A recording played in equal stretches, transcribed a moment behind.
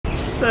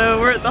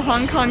So we're at the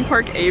Hong Kong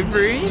Park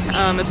Aviary.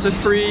 It's a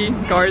free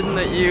garden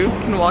that you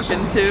can walk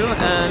into,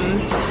 and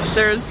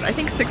there's I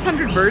think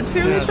 600 birds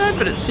here, they said,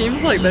 but it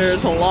seems like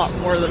there's a lot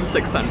more than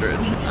 600.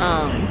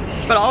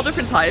 But all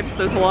different types.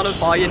 There's a lot of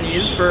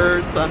Balinese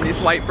birds,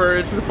 these white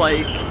birds with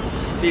like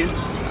these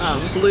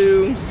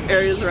blue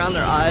areas around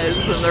their eyes,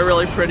 and they're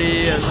really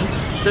pretty, and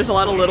there's a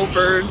lot of little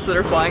birds that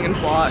are flying in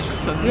flocks,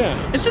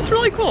 and it's just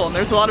really cool. And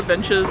there's a lot of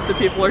benches, so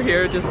people are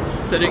here just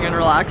sitting and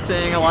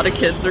relaxing. A lot of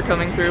kids are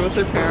coming through with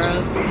their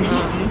parents.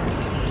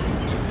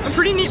 A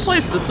pretty neat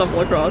place to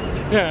stumble across.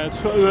 Yeah,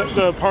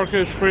 the park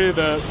is free,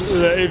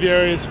 the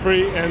aviary is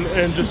free,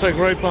 and just like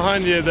right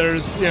behind you,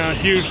 there's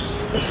huge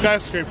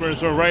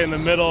skyscrapers. We're right in the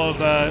middle of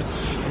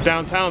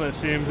downtown, it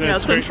seems. Yeah,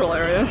 central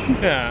area.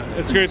 Yeah,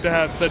 it's great to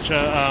have such a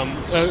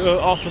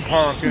awesome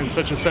park in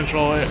such a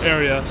central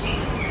area,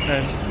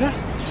 and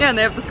yeah, and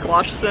they have the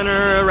squash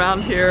center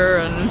around here,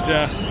 and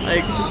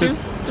like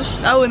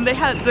and they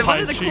had one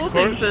of the cool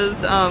things is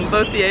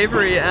both the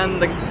aviary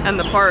and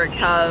the park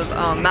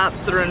have maps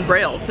that are in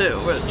Braille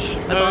too, which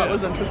I thought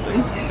was interesting.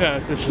 Yeah,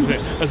 it's interesting,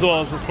 as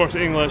well as of course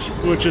English,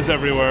 which is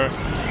everywhere.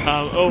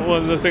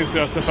 One of the things we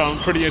also found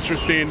pretty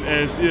interesting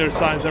is there's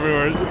signs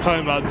everywhere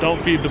talking about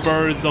don't feed the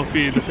birds, don't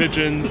feed the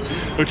pigeons,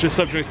 which is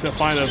subject to a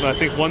fine of I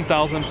think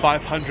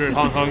 1,500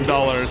 Hong Kong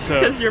dollars.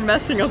 So because you're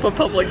messing up a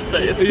public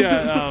space.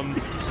 Yeah.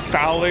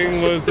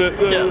 Fouling was it?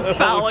 Yes,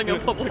 fouling a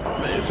public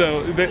space. So,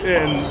 and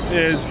it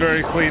is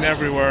very clean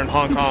everywhere in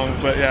Hong Kong,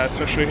 but yeah,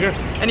 especially here.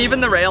 And even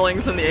the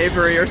railings in the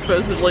aviary are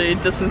supposedly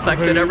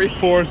disinfected every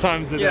 4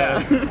 times a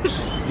day.